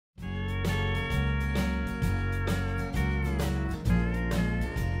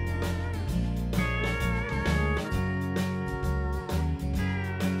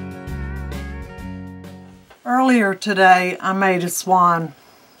Earlier today I made a swan,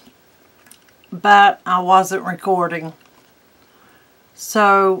 but I wasn't recording.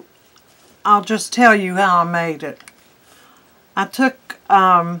 So I'll just tell you how I made it. I took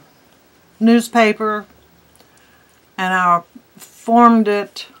newspaper and I formed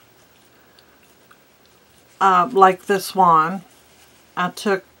it like the swan. I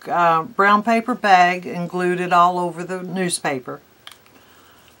took a brown paper bag and glued it all over the newspaper.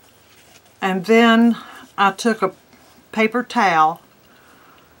 And then I took a paper towel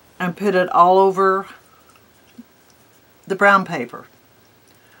and put it all over the brown paper.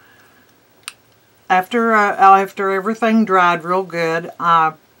 After everything dried real good,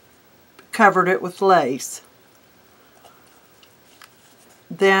 I covered it with lace.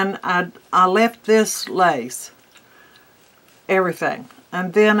 Then I left this lace, everything.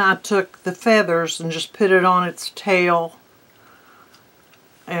 And then I took the feathers and just put it on its tail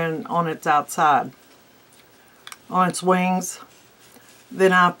and on its outside, on its wings.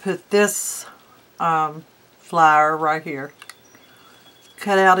 Then I put this flower right here,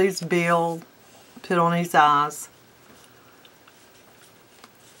 cut out his bill, put on his eyes.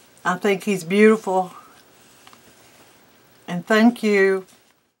 I think he's beautiful. And thank you.